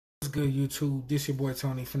good, YouTube? This your boy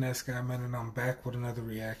Tony Finesse Guy, man, and I'm back with another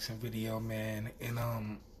reaction video, man. And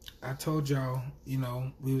I told y'all,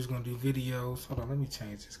 we was gonna do videos. Hold on, let me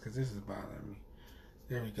change this because this is bothering me.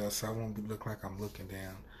 There we go, so I won't look like I'm looking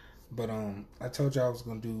down. But I told y'all I was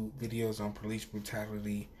gonna do videos on police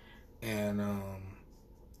brutality, and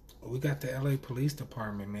we got the LA Police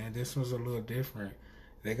Department, man. This one's a little different.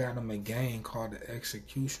 They got them a gang called the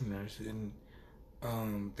Executioners, and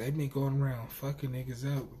they been going around fucking niggas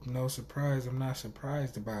up. No surprise, I'm not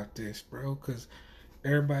surprised about this, bro, because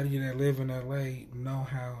everybody that live in LA know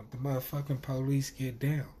how the motherfucking police get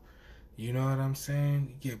down. You know what I'm saying?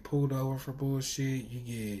 You get pulled over for bullshit, you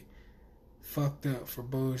get fucked up for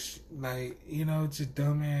bullshit, like, just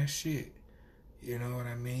dumbass shit. You know what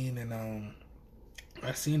I mean? And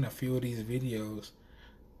I seen a few of these videos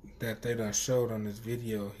that they done showed on this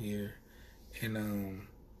video here, and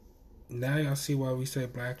now y'all see why we say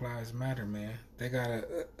Black Lives Matter, man. They got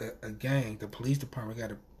a gang. The police department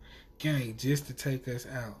got a gang just to take us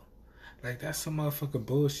out. Like, that's some motherfucking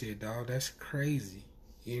bullshit, dog. That's crazy.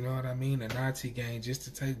 You know what I mean? A Nazi gang just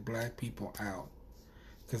to take black people out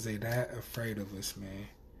because they that afraid of us, man.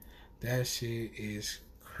 That shit is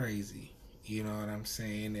crazy. You know what I'm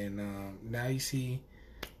saying? And now you see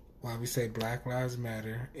why we say Black Lives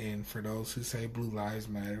Matter. And for those who say Blue Lives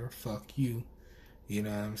Matter, fuck you. You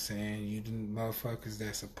know what I'm saying? You motherfuckers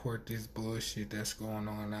that support this bullshit that's going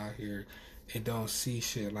on out here and don't see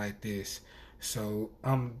shit like this. So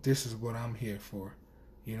this is what I'm here for.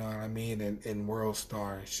 You know what I mean? And World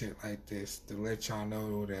Star and shit like this, to let y'all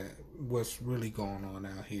know that what's really going on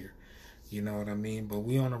out here. You know what I mean? But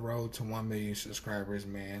we on the road to 1 million subscribers,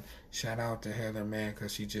 man. Shout out to Heather, man,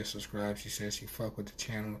 because she just subscribed. She said she fuck with the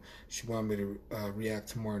channel. She wanted me to react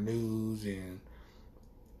to more news and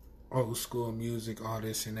old school music, all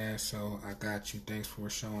this and that. So I got you. Thanks for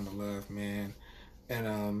showing the love, man.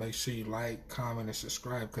 And make sure you like, comment, and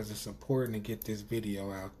subscribe, because it's important to get this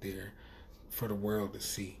video out there for the world to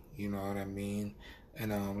see. You know what I mean?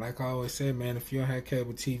 And like I always say, man, if you don't have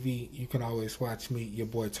cable TV, you can always watch me, your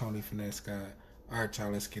boy Tony Finesse Guy. Alright,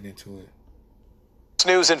 y'all, let's get into it.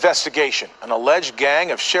 News investigation. An alleged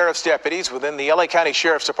gang of sheriff's deputies within the LA County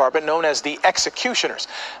Sheriff's Department known as the Executioners.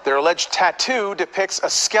 Their alleged tattoo depicts a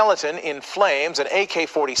skeleton in flames, an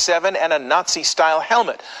AK-47, and a Nazi-style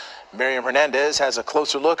helmet. Miriam Hernandez has a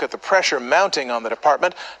closer look at the pressure mounting on the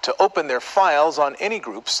department to open their files on any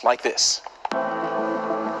groups like this.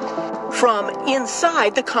 From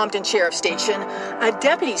inside the Compton Sheriff's Station, a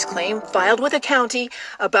deputy's claim filed with the county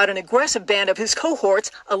about an aggressive band of his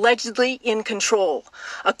cohorts allegedly in control.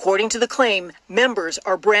 According to the claim, members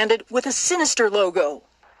are branded with a sinister logo,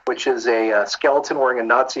 which is a skeleton wearing a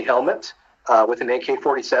Nazi helmet with an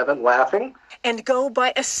AK-47 laughing, and go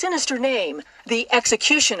by a sinister name, the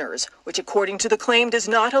Executioners, which according to the claim does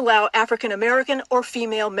not allow African American or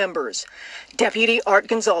female members. Deputy Art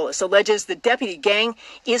Gonzalez alleges the deputy gang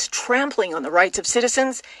is trampling on the rights of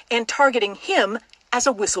citizens and targeting him as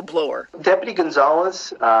a whistleblower. Deputy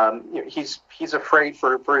Gonzalez, he's afraid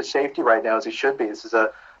for his safety right now, as he should be. This is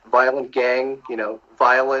a violent gang,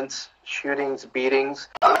 violence, shootings, beatings.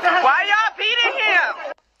 Why y'all beating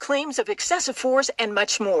him? Claims of excessive force and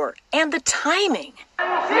much more. And the timing.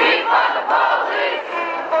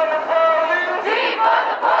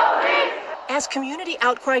 As community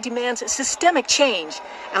outcry demands systemic change,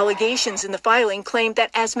 allegations in the filing claim that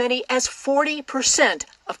as many as 40%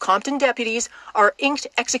 of Compton deputies are inked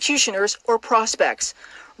executioners or prospects.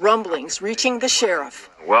 Rumblings reaching the sheriff.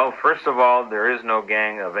 Well, first of all, there is no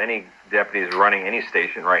gang of any deputies running any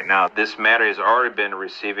station right now. This matter has already been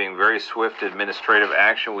receiving very swift administrative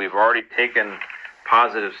action. We've already taken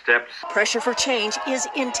positive steps. Pressure for change is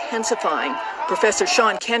intensifying. Professor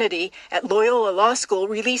Sean Kennedy at Loyola Law School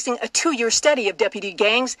releasing a 2-year study of deputy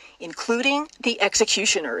gangs, including the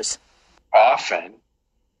Executioners. Often,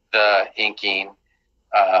 the inking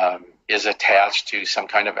is attached to some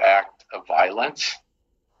kind of act of violence,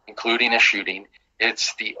 including a shooting.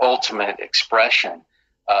 It's the ultimate expression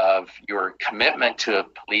of your commitment to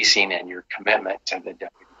policing and your commitment to the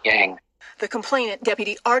deputy gang. The complainant,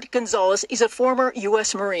 Deputy Art Gonzalez, is a former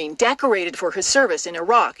U.S. Marine decorated for his service in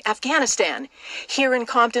Iraq, Afghanistan. Here in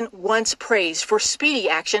Compton, once praised for speedy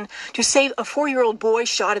action to save a 4-year-old boy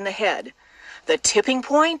shot in the head. The tipping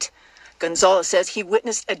point? Gonzalez says he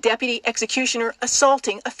witnessed a deputy executioner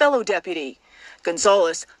assaulting a fellow deputy.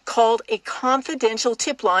 Gonzalez called a confidential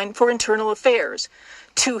tip line for internal affairs.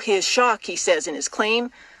 To his shock, he says in his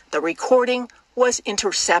claim, the recording was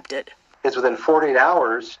intercepted. It's within 48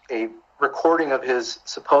 hours, a recording of his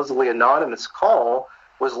supposedly anonymous call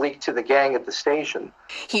was leaked to the gang at the station.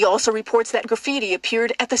 He also reports that graffiti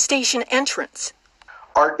appeared at the station entrance.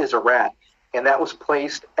 Art is a rat. And that was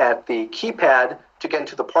placed at the keypad to get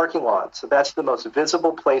into the parking lot. So that's the most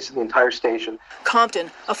visible place in the entire station.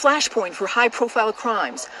 Compton, a flashpoint for high-profile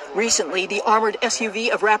crimes. Recently, the armored SUV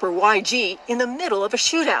of rapper YG in the middle of a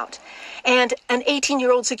shootout. And an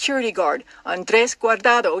 18-year-old security guard, Andres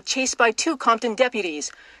Guardado, chased by 2 Compton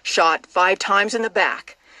deputies, shot 5 times in the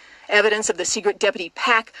back. Evidence of the secret deputy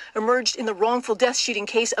pack emerged in the wrongful death shooting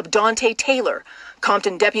case of Dante Taylor.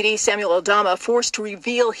 Compton deputy Samuel Aldama forced to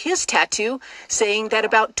reveal his tattoo, saying that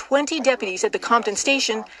about 20 deputies at the Compton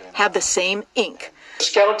station have the same ink.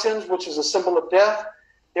 Skeletons, which is a symbol of death.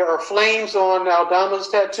 There are flames on Aldama's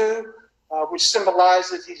tattoo, which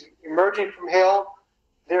symbolizes he's emerging from hell.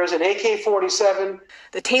 There is an AK-47.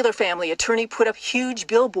 The Taylor family attorney put up huge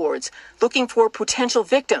billboards looking for potential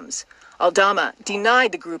victims. Aldama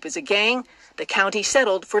denied the group is a gang. The county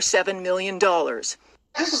settled for $7 million.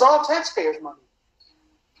 This is all taxpayers' money.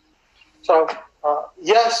 So,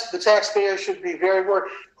 yes, the taxpayers should be very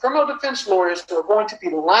worried. Criminal defense lawyers are going to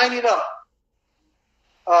be lining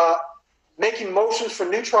up, making motions for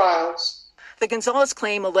new trials. The Gonzalez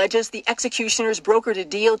claim alleges the executioners brokered a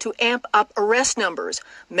deal to amp up arrest numbers.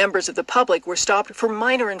 Members of the public were stopped for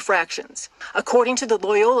minor infractions. According to the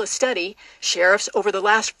Loyola study, sheriffs over the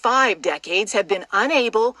last 5 decades have been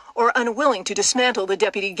unable or unwilling to dismantle the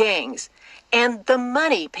deputy gangs. And the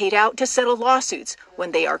money paid out to settle lawsuits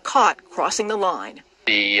when they are caught crossing the line.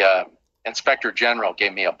 The inspector general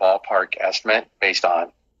gave me a ballpark estimate based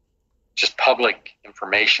on just public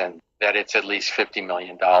information that it's at least $50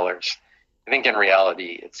 million. I think in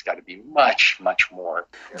reality, it's got to be much, much more.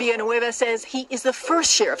 Villanueva says he is the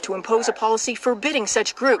first sheriff to impose a policy forbidding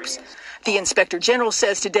such groups. The inspector general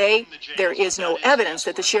says today there is no evidence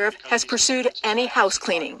that the sheriff has pursued any house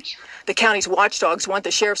cleaning. The county's watchdogs want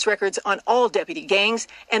the sheriff's records on all deputy gangs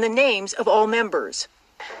and the names of all members.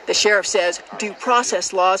 The sheriff says due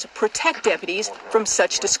process laws protect deputies from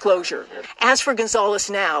such disclosure. As for Gonzalez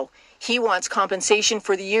now, he wants compensation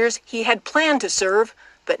for the years he had planned to serve,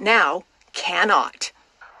 but now cannot.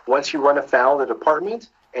 Once you run afoul of the department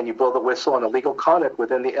and you blow the whistle on illegal conduct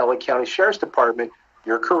within the LA County Sheriff's Department,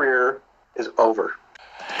 your career is over.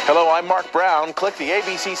 Hello, I'm Mark Brown. Click the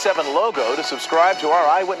ABC7 logo to subscribe to our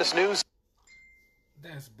Eyewitness News.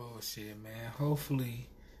 That's bullshit, man. Hopefully,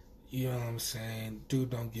 you know what I'm saying,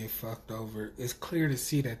 dude don't get fucked over. It's clear to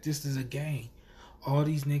see that this is a gang. All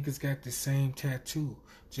these niggas got the same tattoo.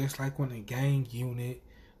 Just like when a gang unit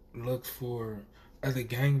looks for other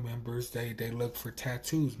gang members, they look for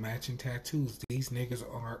tattoos, matching tattoos. These niggas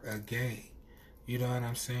are a gang. You know what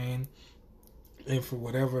I'm saying? And for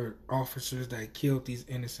whatever officers that killed these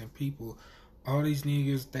innocent people, all these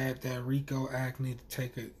niggas, that RICO Act need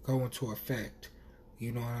to go into effect.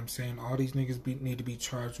 You know what I'm saying? All these niggas need to be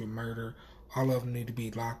charged with murder. All of them need to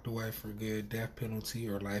be locked away for good, death penalty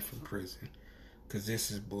or life in prison. Because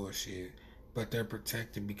this is bullshit. But they're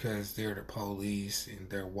protected because they're the police and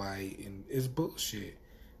they're white, and it's bullshit.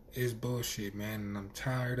 It's bullshit, man, and I'm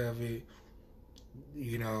tired of it.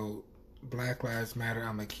 You know, Black Lives Matter,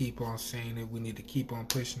 I'm going to keep on saying it. We need to keep on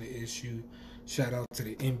pushing the issue. Shout out to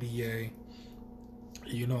the NBA.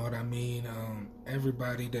 You know what I mean?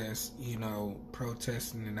 Everybody that's, you know,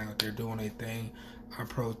 protesting and out there doing their thing. I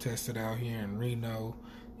protested out here in Reno.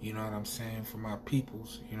 You know what I'm saying? For my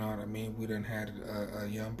peoples. You know what I mean? We done had a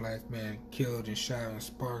young black man killed and shot in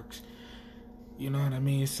Sparks. You know what I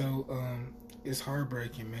mean? So, it's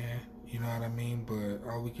heartbreaking, man. You know what I mean? But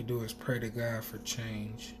all we can do is pray to God for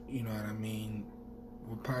change. You know what I mean?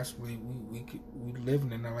 Well, possibly we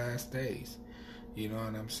living in the last days. You know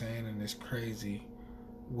what I'm saying? And it's crazy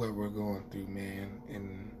what we're going through, man.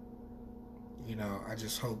 And, you know, I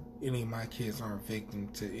just hope any of my kids aren't victim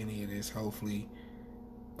to any of this. Hopefully,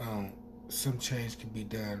 some change can be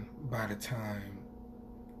done by the time,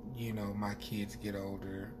 you know, my kids get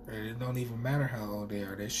older. It don't even matter how old they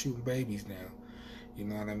are. They're shooting babies now. You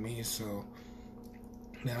know what I mean? So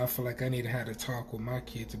now I feel like I need to have a talk with my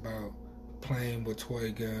kids about playing with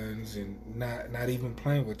toy guns and not even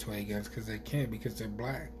playing with toy guns because they can't, because they're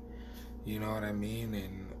black. You know what I mean?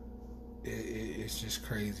 And it's just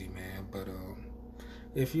crazy, man. But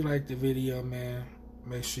if you like the video, man,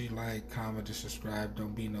 make sure you like, comment, and subscribe.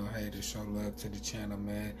 Don't be no hater. Show love to the channel,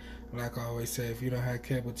 man. Like I always say, if you don't have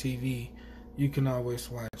cable TV, you can always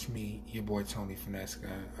watch me, your boy Tony Finesse Guy.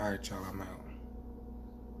 Alright, y'all, I'm out.